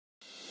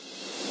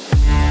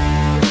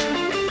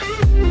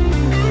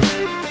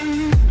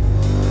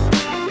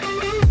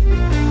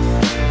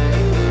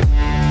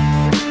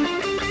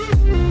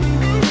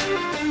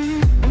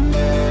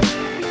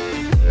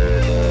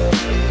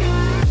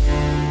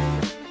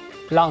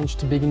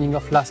Launched beginning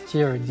of last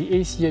year, the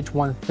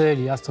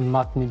ACH130 Aston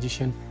Martin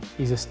edition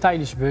is a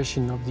stylish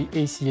version of the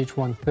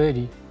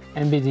ACH130,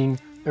 embedding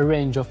a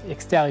range of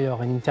exterior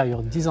and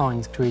interior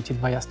designs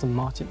created by Aston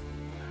Martin.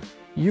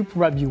 You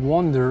probably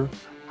wonder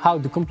how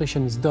the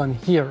completion is done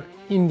here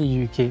in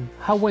the UK,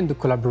 how went the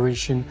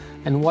collaboration,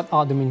 and what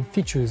are the main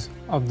features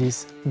of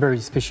this very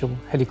special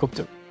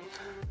helicopter.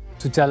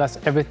 To tell us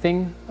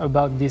everything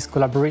about this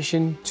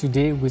collaboration,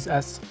 today with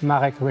us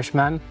Marek,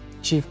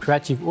 Chief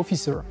Creative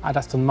Officer at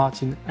Aston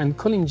Martin, and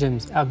Colin,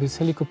 Airbus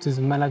Helicopters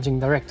Managing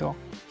Director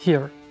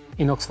here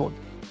in Oxford.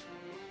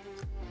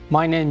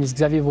 My name is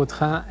Xavier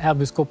Vautrin,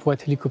 Airbus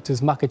Corporate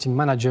Helicopters Marketing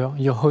Manager,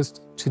 your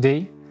host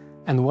today,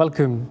 and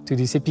welcome to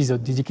this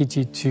episode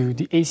dedicated to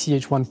the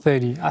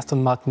ACH130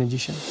 Aston Martin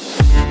edition.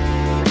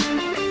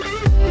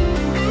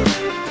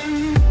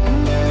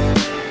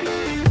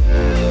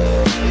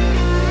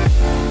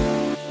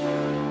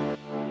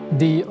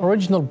 The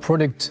original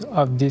product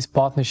of this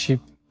partnership,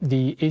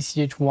 the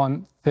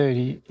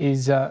ACH130,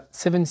 is a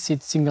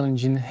 7-seat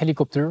single-engine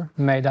helicopter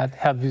made at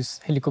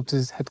Airbus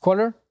Helicopters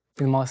headquarters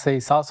in Marseille,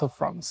 south of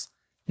France.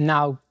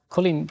 Now,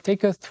 Colin,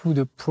 take us through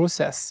the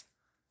process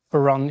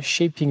around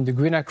shaping the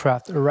green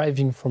aircraft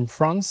arriving from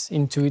France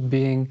into it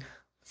being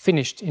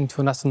finished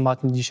into an Aston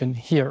Martin edition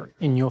here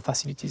in your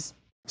facilities.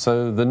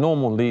 So the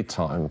normal lead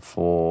time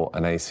for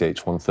an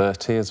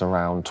ACH130 is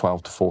around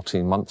 12 to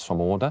 14 months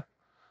from order.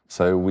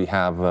 So we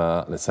have,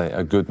 let's say,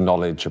 a good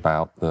knowledge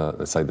about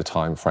the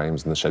time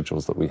frames and the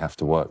schedules that we have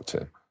to work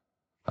to.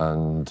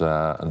 And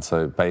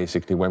so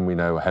basically when we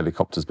know a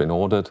helicopter's been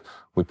ordered,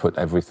 we put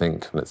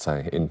everything,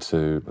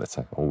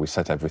 or we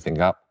set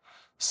everything up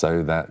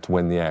so that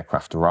when the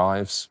aircraft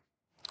arrives,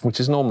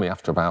 which is normally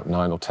after about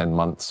 9 or 10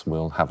 months,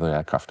 we'll have the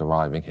aircraft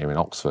arriving here in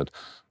Oxford.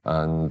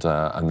 And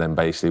then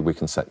basically we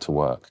can set to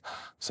work.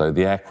 So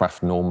the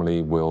aircraft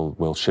normally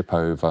will ship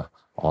over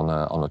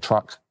on a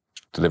truck,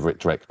 deliver it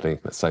directly,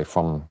 let's say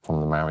from the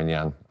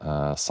Marignan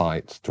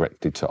site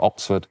directly to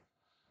Oxford,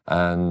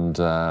 and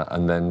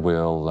then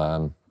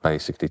we'll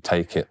basically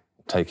take it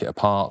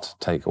apart,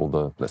 take all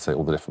the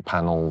different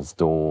panels,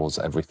 doors,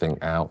 everything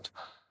out,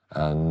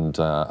 and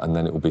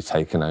then it will be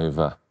taken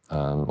over.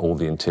 All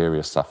the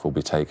interior stuff will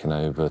be taken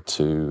over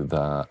to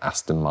the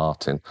Aston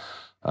Martin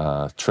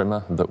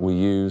trimmer that we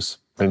use.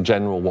 In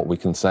general, what we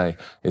can say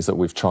is that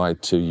we've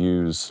tried to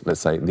use, let's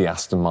say, the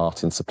Aston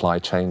Martin supply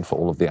chain for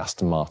all of the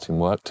Aston Martin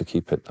work to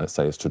keep it, let's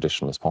say, as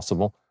traditional as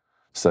possible.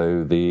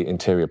 So the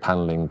interior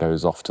paneling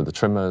goes off to the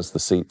trimmers, the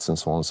seats and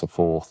so on and so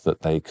forth,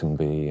 that they can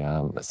be,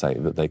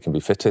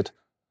 fitted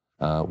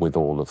with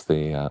all of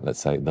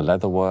the, the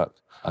leather work.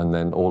 And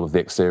then all of the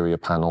exterior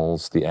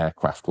panels, the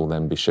aircraft will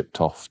then be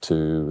shipped off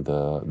to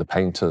the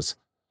painters.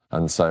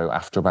 And so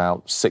after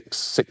about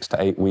six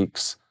to 8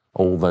 weeks,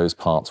 all those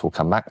parts will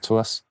come back to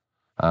us.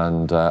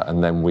 And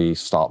then we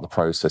start the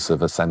process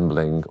of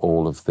assembling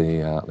all of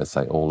the,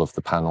 all of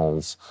the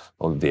panels,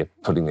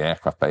 putting the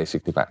aircraft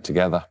basically back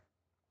together,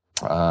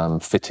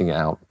 fitting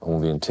out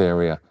all the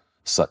interior,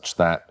 such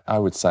that I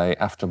would say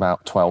after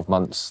about 12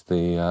 months,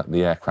 the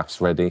aircraft's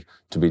ready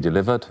to be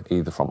delivered,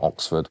 either from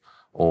Oxford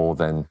or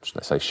then,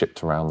 let's say,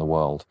 shipped around the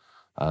world.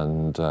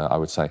 And I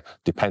would say,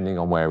 depending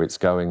on where it's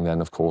going,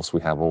 then, of course, we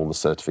have all the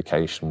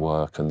certification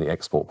work and the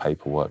export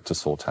paperwork to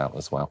sort out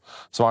as well.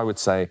 So I would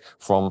say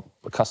from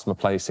the customer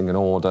placing an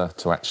order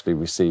to actually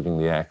receiving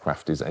the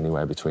aircraft is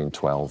anywhere between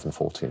 12 and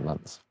 14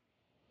 months.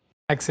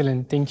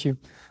 Excellent, thank you.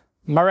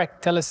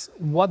 Marek, tell us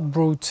what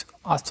brought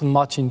Aston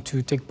Martin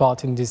to take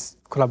part in this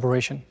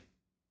collaboration?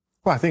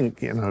 Well, I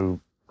think,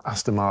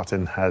 Aston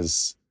Martin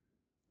has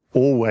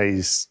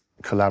always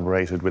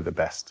collaborated with the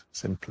best,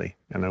 simply.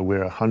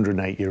 We're a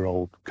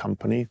 108-year-old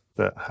company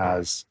that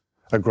has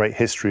a great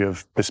history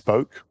of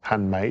bespoke,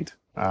 handmade.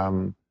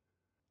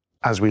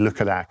 As we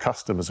look at our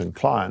customers and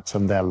clients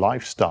and their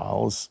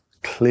lifestyles,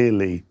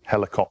 clearly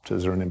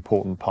helicopters are an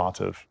important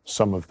part of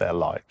some of their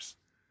lives.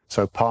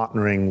 So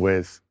partnering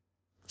with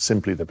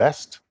simply the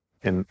best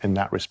in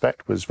that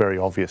respect was very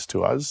obvious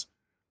to us.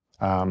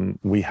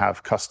 We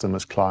have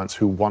customers, clients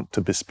who want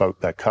to bespoke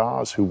their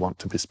cars, who want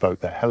to bespoke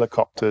their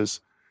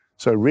helicopters.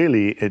 So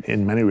really,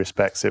 in many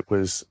respects, it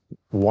was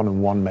 1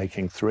 and 1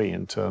 making 3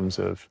 in terms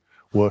of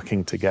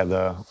working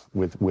together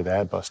with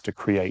Airbus to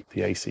create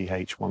the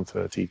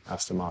ACH130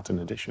 Aston Martin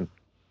edition.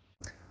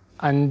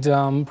 And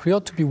prior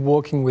to be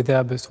working with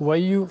Airbus, were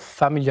you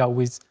familiar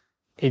with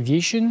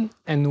aviation,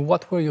 and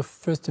what were your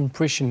first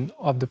impression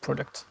of the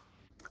product?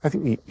 I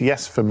think,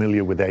 yes,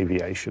 familiar with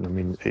aviation. I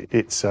mean,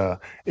 it's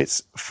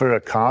for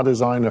a car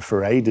designer,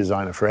 for any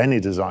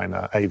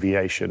designer,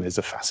 aviation is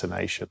a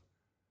fascination.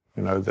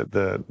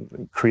 That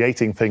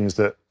creating things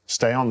that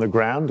stay on the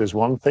ground is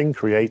one thing,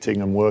 creating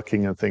and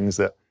working on things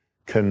that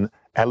can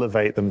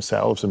elevate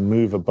themselves and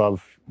move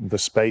above the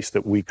space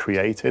that we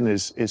create in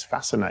is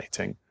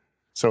fascinating.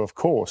 So of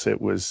course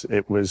it was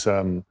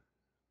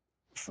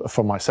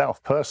for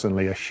myself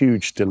personally a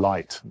huge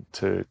delight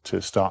to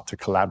start to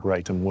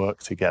collaborate and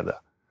work together.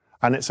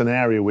 And it's an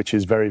area which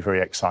is very, very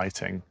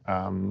exciting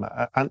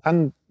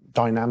and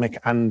dynamic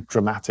and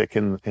dramatic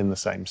in the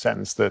same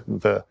sense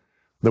that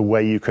the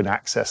way you can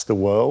access the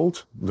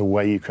world, the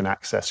way you can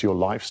access your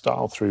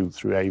lifestyle through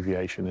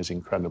aviation is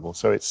incredible.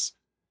 So it's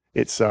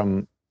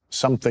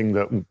something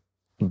that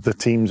the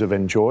teams have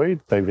enjoyed.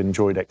 They've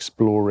enjoyed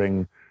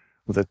exploring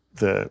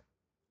the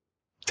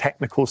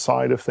technical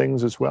side of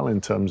things as well, in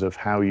terms of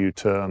how you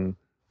turn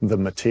the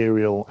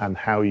material and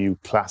how you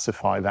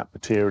classify that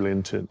material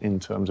in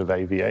terms of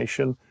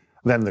aviation.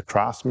 Then the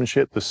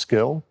craftsmanship, the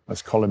skill,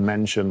 as Colin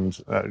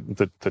mentioned,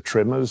 the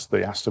trimmers,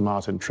 the Aston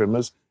Martin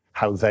trimmers,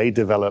 how they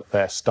develop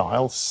their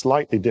style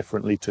slightly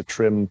differently to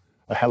trim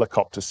a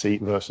helicopter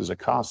seat versus a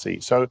car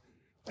seat. So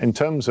in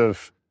terms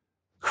of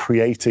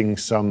creating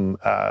some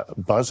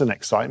buzz and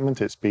excitement,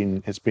 it's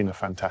been a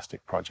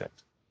fantastic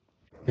project.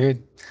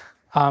 Good.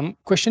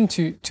 Question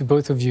to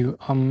both of you.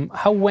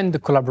 How went the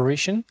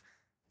collaboration,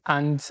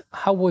 and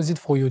how was it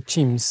for your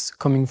teams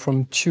coming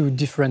from two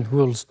different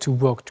worlds to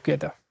work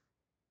together?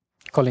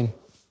 Colin.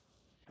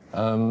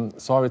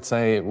 So I would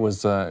say it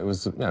was a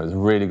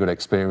really good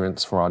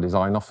experience for our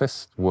design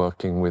office,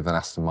 working with an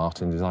Aston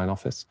Martin design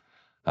office.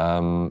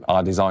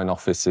 Our design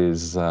office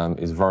is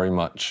very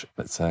much,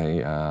 let's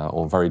say,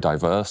 or very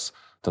diverse.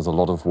 Does a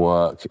lot of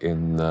work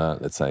in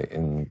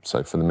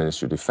so for the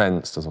Ministry of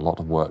Defence, does a lot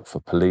of work for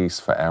police,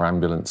 for air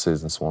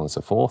ambulances, and so on and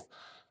so forth.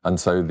 And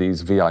so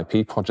these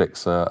VIP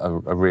projects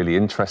are really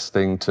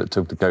interesting to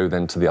go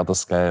then to the other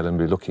scale and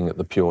be looking at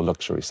the pure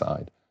luxury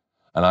side.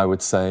 And I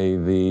would say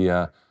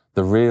the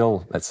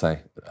real, let's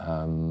say,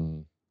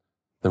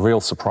 the real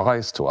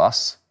surprise to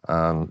us,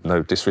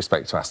 no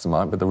disrespect to Aston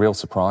Martin, but the real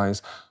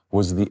surprise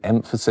was the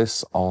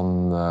emphasis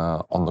on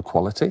the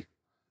quality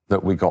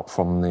that we got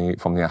from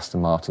the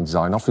Aston Martin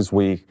design office.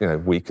 We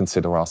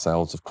consider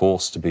ourselves, of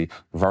course, to be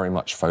very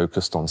much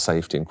focused on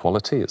safety and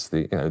quality. It's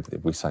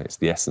we say it's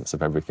the essence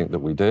of everything that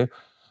we do.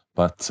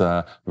 But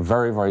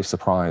very, very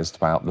surprised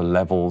about the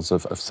levels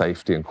of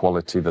safety and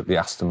quality that the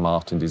Aston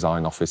Martin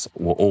design office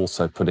were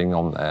also putting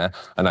on there.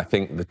 And I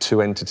think the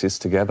two entities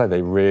together,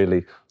 they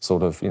really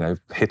sort of,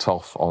 hit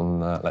off on,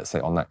 let's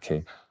say, on that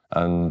key.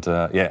 And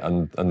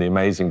and the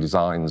amazing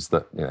designs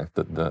that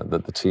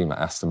that the team at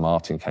Aston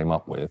Martin came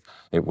up with.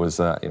 It was,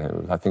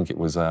 I think it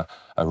was a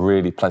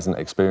really pleasant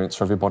experience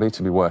for everybody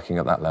to be working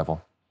at that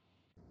level.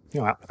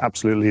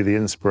 Absolutely. The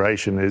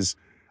inspiration is,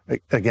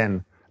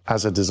 again,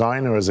 as a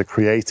designer, as a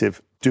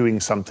creative, doing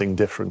something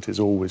different is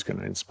always going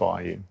to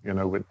inspire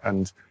you,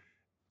 and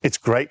it's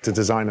great to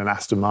design an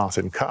Aston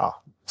Martin car,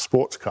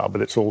 sports car,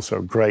 but it's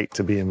also great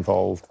to be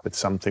involved with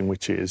something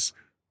which is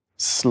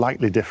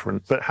slightly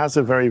different, but has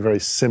a very, very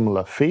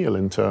similar feel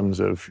in terms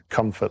of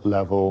comfort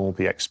level,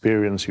 the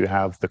experience you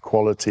have, the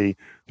quality,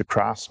 the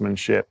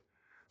craftsmanship.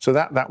 So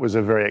that was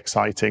a very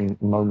exciting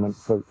moment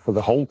for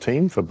the whole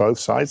team, for both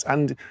sides.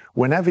 And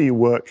whenever you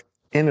work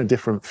in a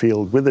different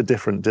field, with a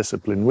different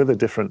discipline, with a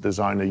different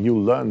designer, you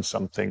learn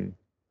something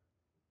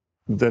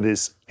that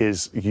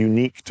is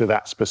unique to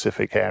that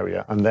specific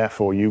area, and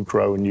therefore you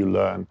grow and you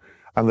learn.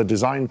 And the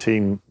design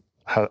team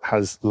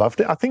has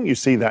loved it. I think you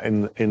see that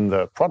in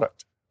the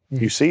product.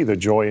 You see the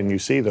joy and you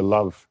see the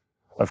love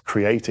of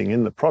creating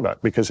in the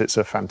product, because it's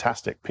a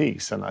fantastic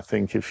piece. And I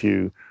think if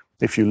you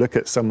look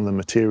at some of the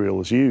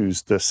materials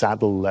used, the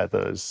saddle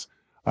leathers,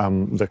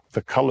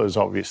 the colors,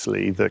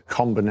 obviously, the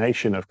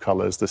combination of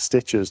colors, the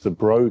stitches, the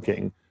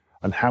broguing,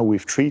 and how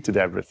we've treated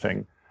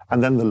everything,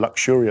 and then the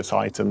luxurious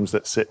items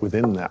that sit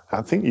within that,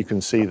 I think you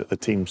can see that the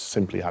team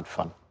simply had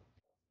fun.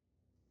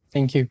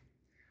 Thank you.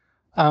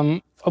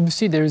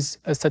 Obviously, there's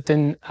a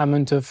certain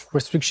amount of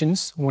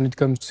restrictions when it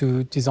comes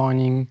to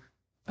designing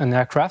an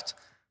aircraft.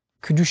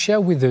 Could you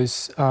share with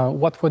us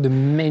what were the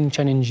main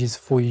challenges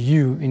for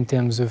you in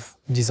terms of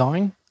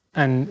design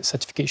and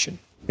certification?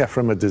 Yeah,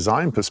 from a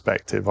design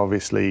perspective,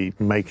 obviously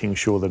making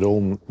sure that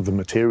all the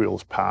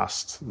materials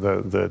passed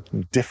the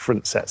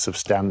different sets of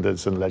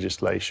standards and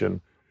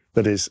legislation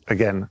that is,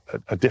 again,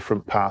 a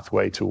different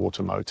pathway to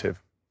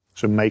automotive.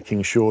 So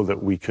making sure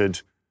that we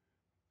could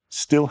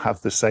still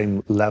have the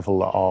same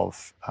level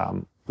of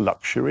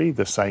luxury,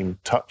 the same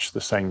touch, the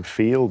same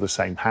feel, the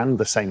same hand,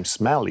 the same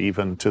smell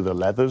even to the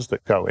leathers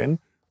that go in,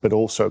 but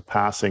also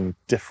passing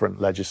different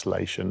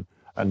legislation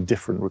and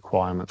different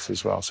requirements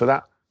as well. So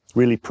that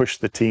really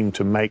pushed the team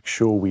to make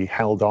sure we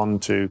held on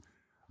to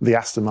the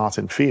Aston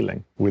Martin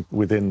feeling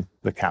within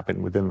the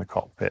cabin, within the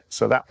cockpit.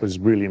 So that was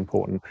really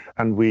important.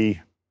 And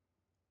we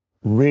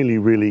really,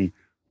 really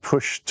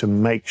pushed to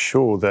make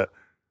sure that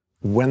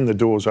when the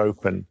doors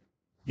open,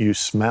 you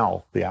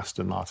smell the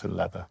Aston Martin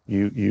leather.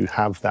 You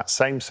have that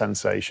same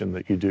sensation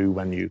that you do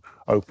when you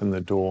open the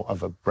door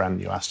of a brand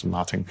new Aston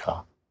Martin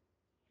car.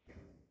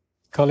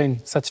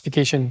 Colin,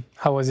 certification,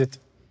 how was it?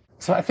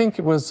 So I think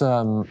it was,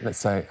 let's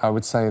say, I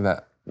would say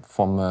that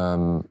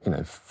from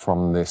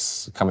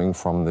this, coming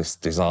from this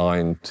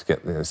design to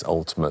get this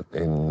ultimate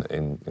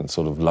in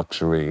sort of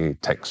luxury,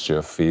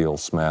 texture, feel,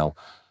 smell,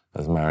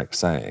 as Marek's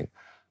saying,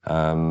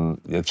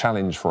 the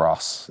challenge for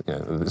us,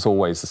 it's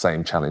always the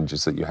same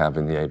challenges that you have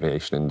in the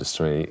aviation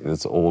industry.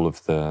 There's all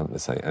of the,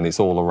 let's say, and it's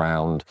all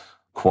around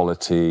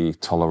quality,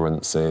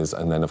 tolerances,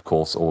 and then of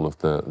course all of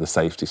the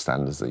safety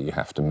standards that you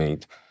have to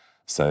meet.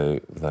 So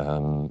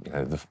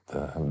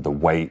the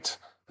weight,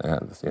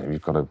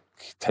 you've got to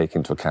take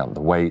into account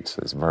the weight.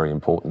 It's very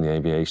important in the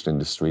aviation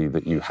industry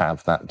that you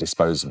have that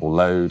disposable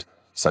load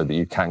so that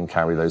you can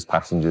carry those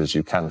passengers,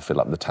 you can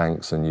fill up the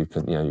tanks, and you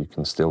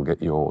can still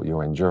get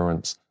your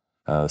endurance.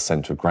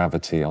 Center of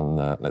gravity on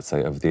the, let's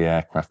say, of the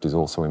aircraft is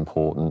also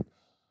important.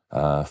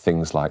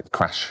 Things like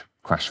crash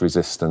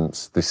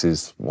resistance. This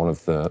is one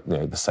of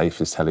the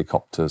safest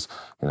helicopters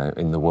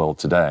in the world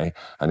today,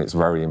 and it's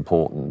very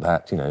important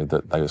that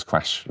that those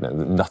crash, that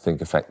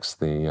nothing affects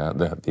the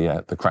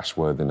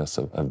crashworthiness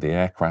of the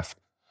aircraft.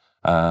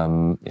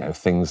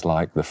 Things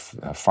like the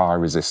fire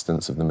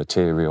resistance of the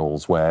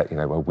materials, where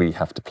we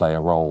have to play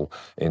a role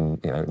in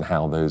in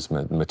how those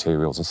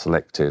materials are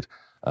selected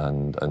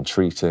and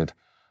treated.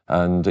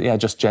 And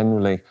just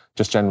generally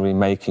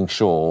making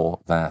sure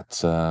that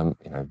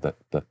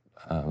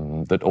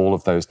that all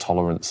of those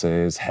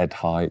tolerances, head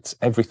heights,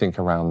 everything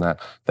around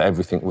that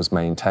everything was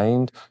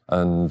maintained,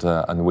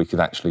 and we could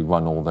actually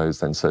run all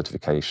those then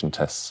certification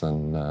tests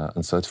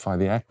and certify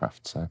the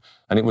aircraft. So,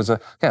 and it was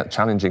a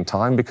challenging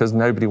time because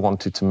nobody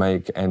wanted to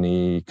make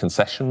any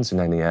concessions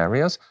in any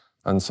areas,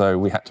 and so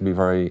we had to be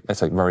very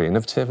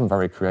innovative and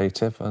very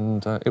creative,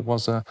 and it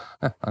was and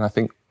I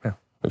think.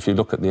 If you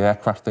look at the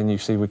aircraft, then you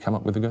see we come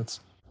up with the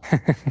goods.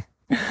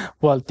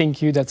 Well,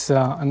 thank you. That's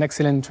an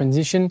excellent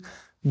transition.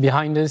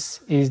 Behind us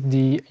is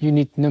the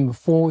unit number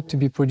 4 to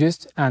be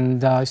produced,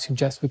 and I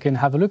suggest we can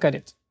have a look at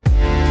it.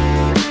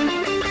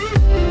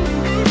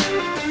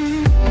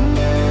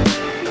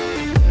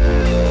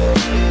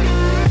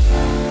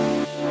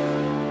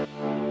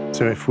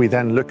 So if we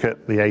then look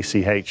at the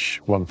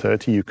ACH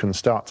 130, you can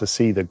start to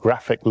see the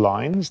graphic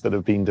lines that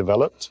have been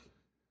developed.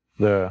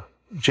 The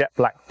jet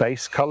black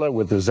base color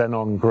with the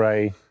xenon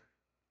gray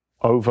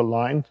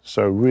overline,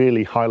 so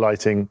really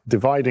highlighting,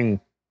 dividing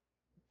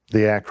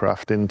the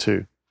aircraft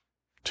into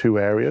 2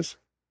 areas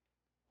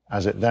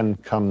as it then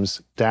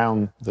comes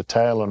down the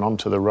tail and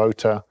onto the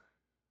rotor,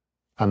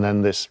 and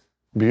then this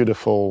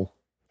beautiful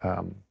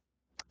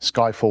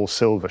skyfall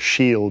silver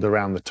shield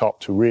around the top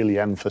to really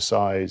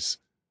emphasize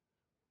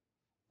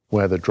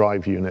where the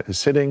drive unit is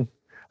sitting.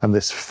 And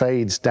this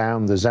fades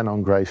down, the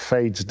xenon gray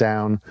fades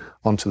down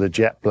onto the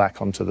jet black,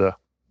 onto the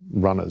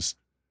runners.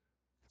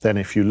 Then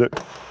if you look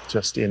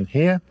just in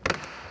here,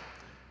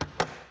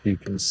 you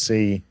can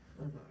see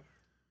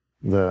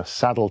the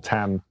saddle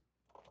tan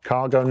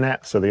cargo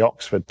net, so the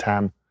Oxford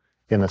tan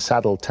in a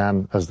saddle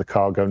tan as the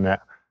cargo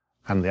net,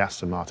 and the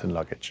Aston Martin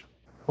luggage.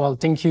 Well,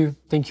 thank you,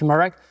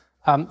 Marek.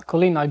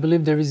 Colin, I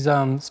believe there is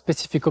a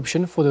specific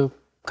option for the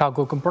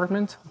cargo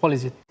compartment. What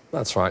is it?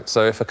 That's right.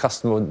 So if a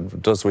customer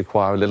does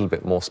require a little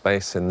bit more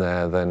space in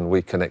there, then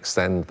we can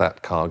extend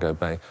that cargo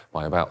bay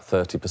by about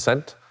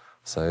 30%.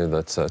 So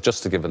that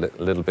just to give a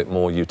little bit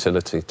more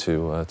utility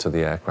to the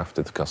aircraft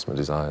if the customer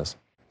desires.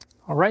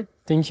 All right,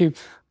 thank you.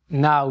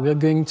 Now we're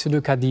going to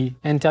look at the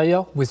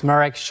interior with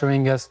Marek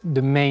showing us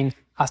the main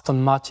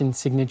Aston Martin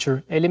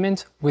signature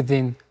element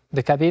within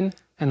the cabin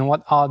and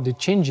what are the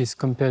changes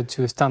compared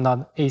to a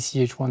standard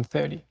ACH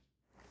 130.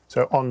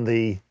 So on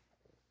the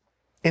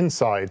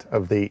inside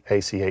of the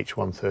ACH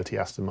 130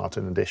 Aston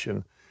Martin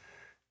edition,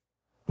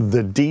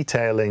 the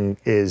detailing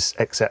is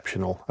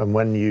exceptional. And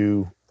when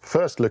you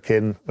first look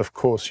in, of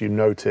course, you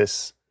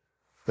notice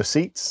the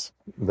seats,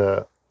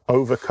 the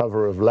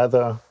overcover of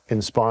leather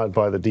inspired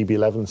by the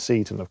DB11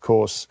 seat, and of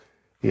course,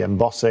 the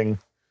embossing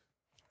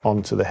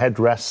onto the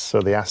headrests,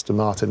 so the Aston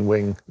Martin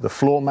wing, the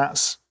floor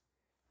mats,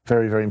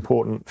 very, very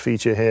important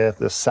feature here,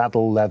 the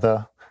saddle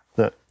leather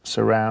that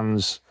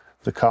surrounds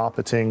the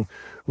carpeting,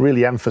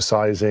 really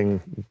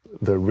emphasizing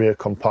the rear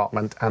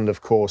compartment and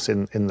of course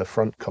in the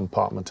front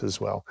compartment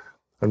as well.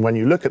 And when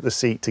you look at the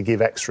seat to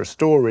give extra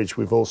storage,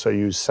 we've also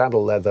used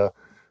saddle leather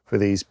for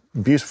these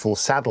beautiful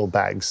saddle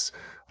bags.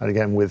 And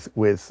again,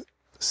 with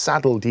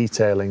saddle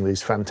detailing,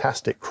 these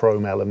fantastic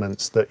chrome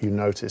elements that you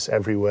notice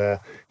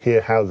everywhere.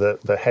 Here, how the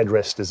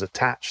headrest is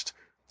attached.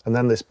 And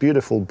then this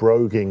beautiful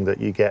broguing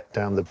that you get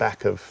down the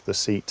back of the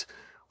seat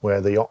where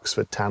the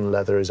Oxford tan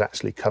leather is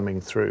actually coming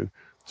through.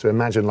 So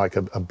imagine like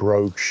a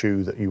brogue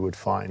shoe that you would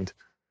find.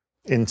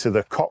 Into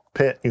the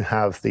cockpit, you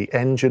have the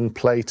engine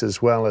plate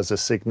as well as a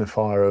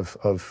signifier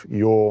of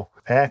your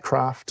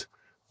aircraft.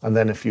 And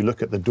then if you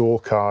look at the door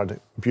card,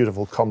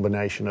 beautiful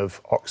combination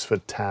of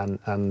Oxford tan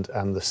and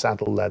the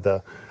saddle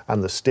leather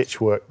and the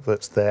stitch work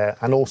that's there,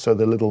 and also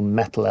the little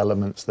metal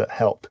elements that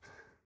help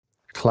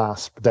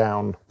clasp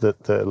down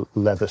the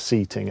leather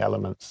seating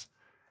elements.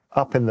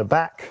 Up in the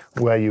back,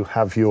 where you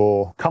have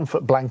your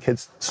comfort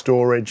blankets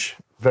storage,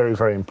 very,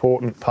 very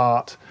important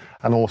part,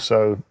 and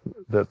also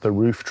the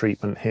roof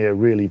treatment here,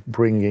 really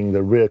bringing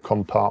the rear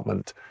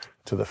compartment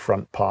to the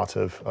front part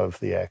of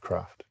the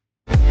aircraft.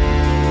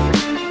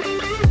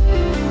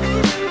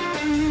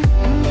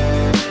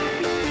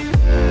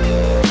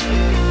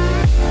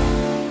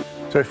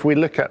 So if we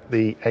look at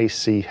the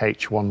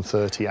ACH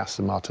 130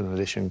 Aston Martin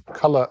Edition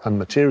colour and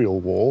material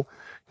wall,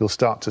 you'll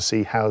start to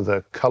see how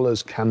the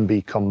colours can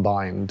be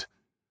combined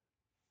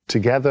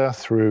together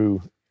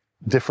through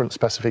different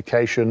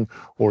specification,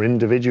 or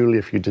individually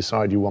if you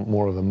decide you want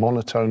more of a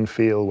monotone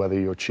feel, whether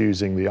you're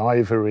choosing the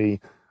ivory,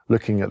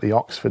 looking at the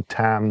Oxford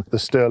tan, the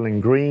sterling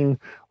green,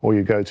 or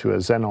you go to a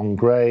xenon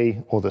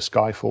grey or the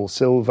skyfall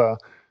silver,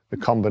 the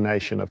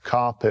combination of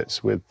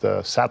carpets with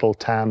the saddle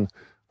tan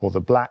or the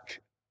black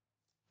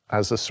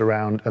as a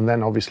surround, and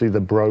then obviously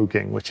the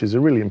broguing, which is a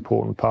really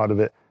important part of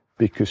it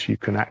because you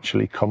can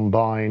actually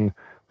combine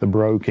the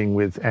broguing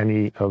with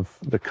any of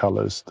the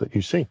colors that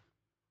you see.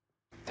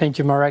 Thank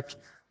you, Marek.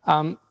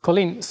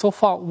 Colin, so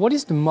far, what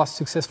is the most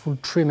successful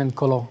trim and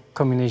color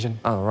combination?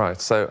 Oh, right.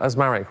 So as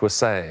Marek was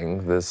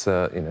saying, there's,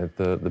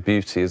 the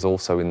beauty is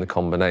also in the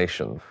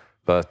combination.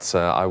 But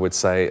I would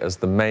say as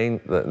the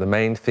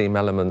main theme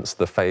elements,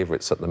 the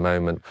favourites at the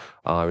moment,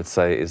 I would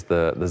say is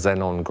the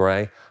xenon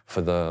grey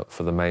for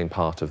the main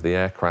part of the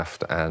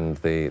aircraft, and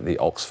the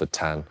Oxford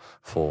tan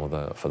for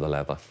the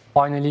leather.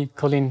 Finally,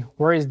 Colin,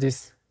 where is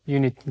this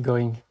unit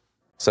going?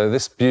 So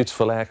this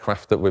beautiful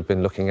aircraft that we've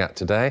been looking at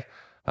today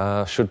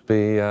should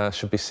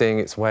be seeing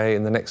its way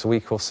in the next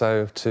week or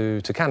so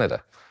to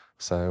Canada,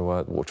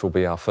 so which will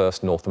be our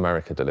first North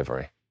America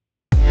delivery.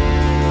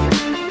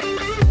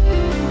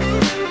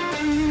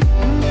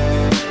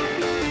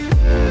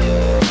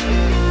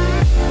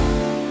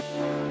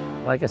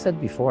 Like I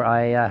said before,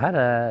 I had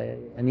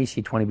an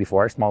EC20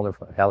 before, a smaller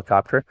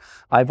helicopter.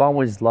 I've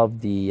always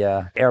loved the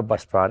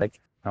Airbus product,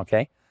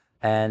 okay?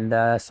 And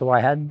so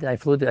I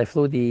flew the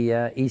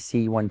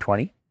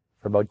EC120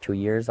 for about 2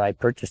 years. I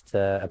purchased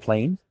a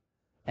plane,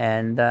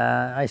 and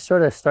I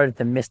sort of started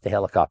to miss the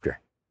helicopter.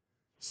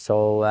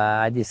 So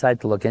I decided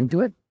to look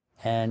into it.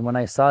 And when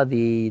I saw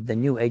the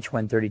new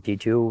H130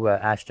 T2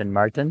 Aston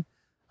Martin,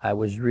 I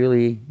was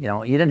really,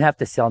 you didn't have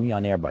to sell me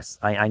on Airbus.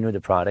 I knew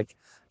the product.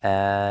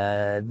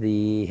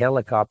 The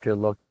helicopter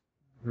looked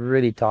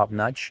really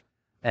top-notch,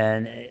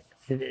 and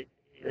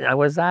I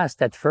was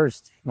asked at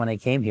first when I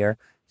came here,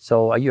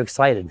 so are you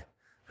excited?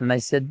 And I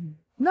said,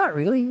 not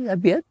really, a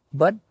bit,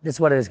 but that's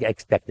what I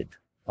expected,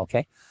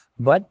 okay?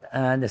 But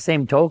the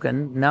same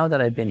token, now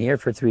that I've been here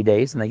for 3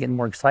 days and I get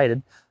more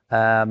excited,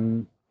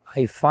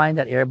 I find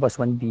that Airbus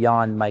went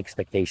beyond my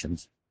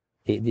expectations.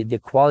 The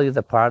quality of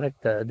the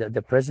product,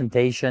 the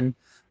presentation,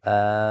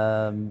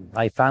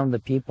 I found the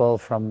people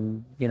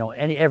from,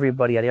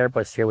 everybody at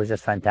Airbus here was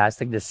just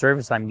fantastic. The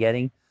service I'm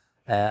getting,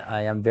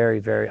 I am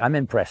I'm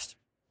impressed,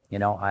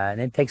 and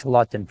it takes a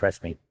lot to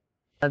impress me.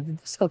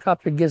 This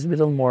helicopter gives me a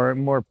little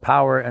more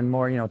power and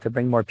more, to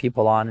bring more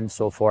people on and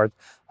so forth.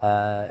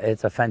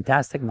 It's a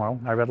fantastic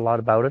model. I read a lot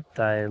about it.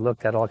 I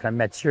looked at all kind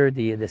of matière.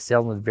 The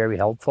salesman was very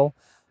helpful,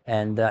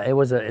 and it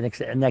was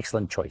an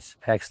excellent choice.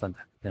 Excellent,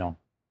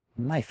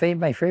 My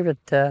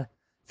favorite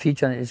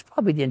feature is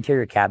probably the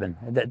interior cabin.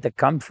 The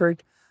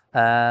comfort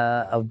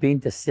of being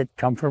to sit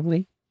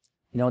comfortably.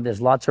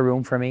 There's lots of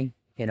room for me.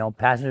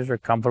 Passengers are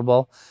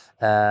comfortable.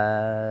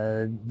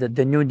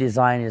 The new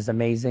design is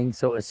amazing.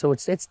 So it's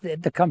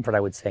the comfort, I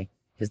would say,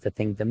 is the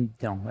thing.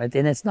 And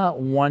it's not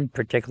one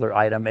particular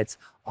item. It's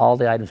all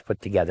the items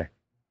put together.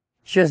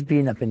 Just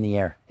being up in the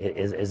air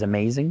is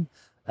amazing,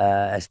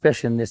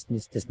 especially in this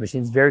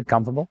machine. It's very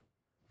comfortable.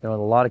 A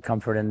lot of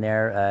comfort in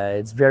there.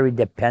 It's very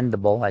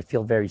dependable. I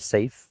feel very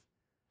safe.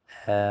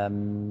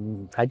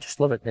 I just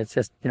love it. It's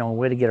just, a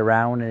way to get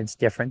around, and it's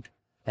different.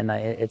 And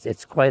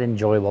it's quite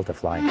enjoyable to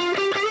fly.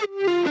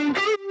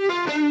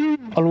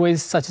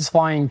 Always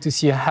satisfying to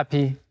see a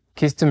happy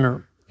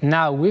customer.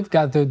 Now we've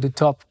gathered the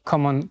top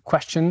common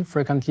question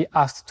frequently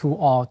asked to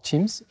our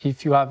teams.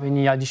 If you have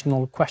any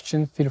additional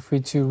questions, feel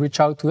free to reach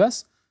out to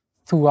us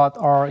throughout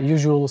our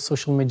usual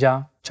social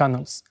media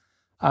channels.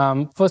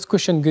 First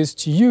question goes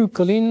to you,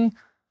 Colin.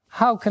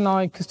 How can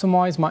I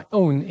customize my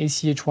own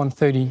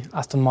ACH130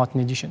 Aston Martin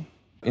edition?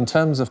 In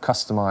terms of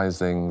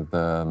customizing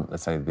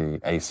let's say the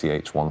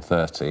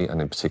ACH130,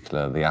 and in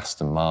particular the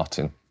Aston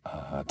Martin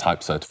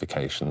type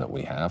certification that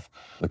we have,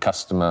 the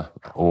customer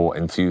or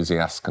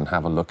enthusiast can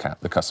have a look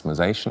at the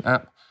Customisation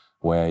app,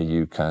 where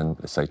you can,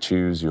 let's say,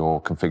 choose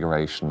your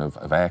configuration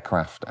of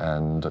aircraft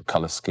and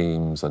colour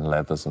schemes and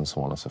leathers and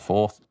so on and so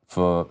forth.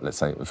 For, let's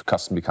say, if a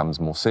customer becomes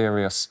more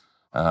serious,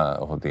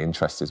 or the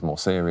interest is more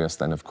serious,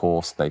 then of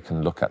course they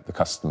can look at the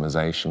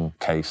customization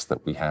case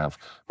that we have,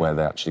 where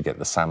they actually get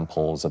the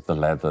samples of the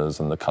leathers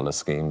and the colour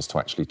schemes to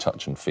actually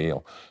touch and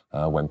feel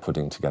when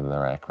putting together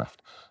their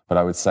aircraft. But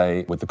I would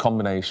say with the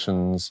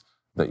combinations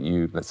that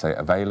let's say,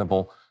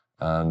 available,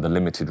 and the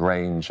limited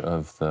range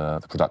of the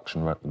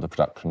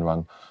production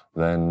run,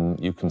 then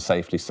you can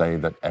safely say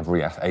that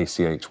every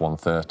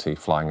ACH130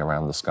 flying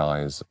around the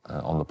skies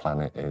on the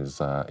planet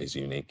is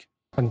unique.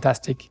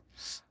 Fantastic.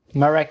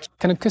 Marek,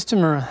 can a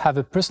customer have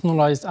a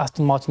personalized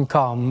Aston Martin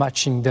car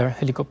matching their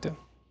helicopter?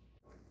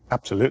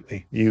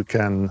 Absolutely. You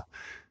can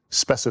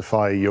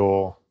specify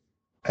your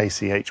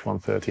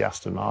ACH130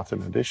 Aston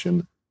Martin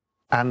edition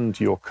and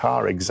your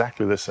car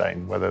exactly the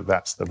same, whether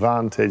that's the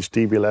Vantage,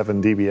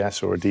 DB11,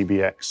 DBS, or a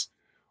DBX.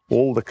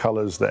 All the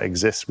colors that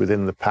exist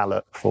within the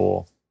palette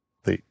for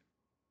the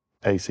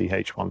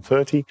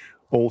ACH130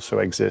 also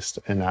exist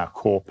in our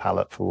core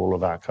palette for all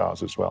of our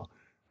cars as well.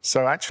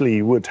 So actually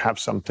you would have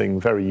something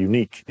very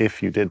unique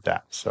if you did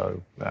that.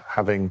 So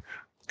having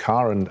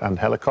car and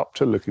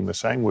helicopter looking the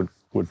same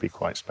would be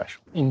quite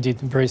special. Indeed,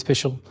 very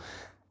special.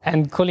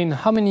 And Colin,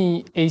 how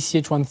many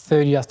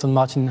ACH130 Aston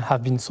Martin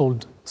have been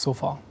sold so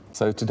far?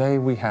 So today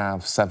we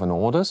have 7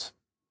 orders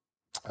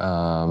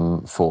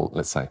for,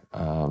 let's say,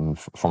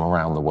 from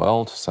around the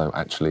world. So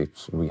actually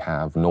we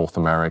have North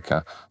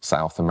America,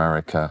 South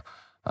America,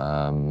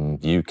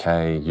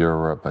 UK,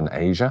 Europe and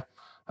Asia,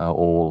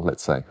 all,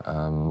 let's say,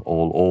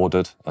 all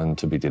ordered and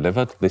to be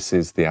delivered. This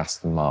is the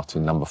Aston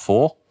Martin number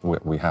 4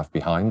 we have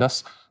behind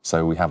us.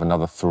 So we have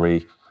another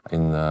 3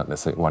 in the,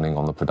 let's say, running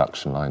on the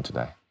production line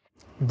today.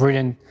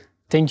 Brilliant.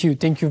 Thank you.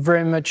 Thank you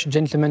very much,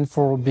 gentlemen,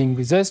 for being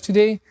with us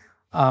today,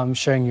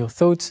 sharing your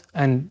thoughts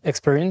and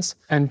experience.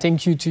 And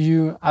thank you to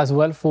you as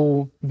well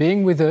for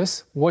being with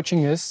us,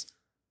 watching us.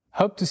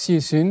 Hope to see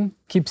you soon.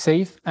 Keep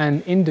safe.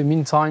 And in the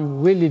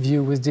meantime, we'll leave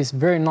you with this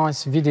very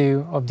nice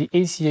video of the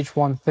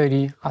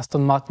ACH130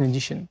 Aston Martin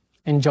edition.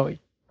 Enjoy.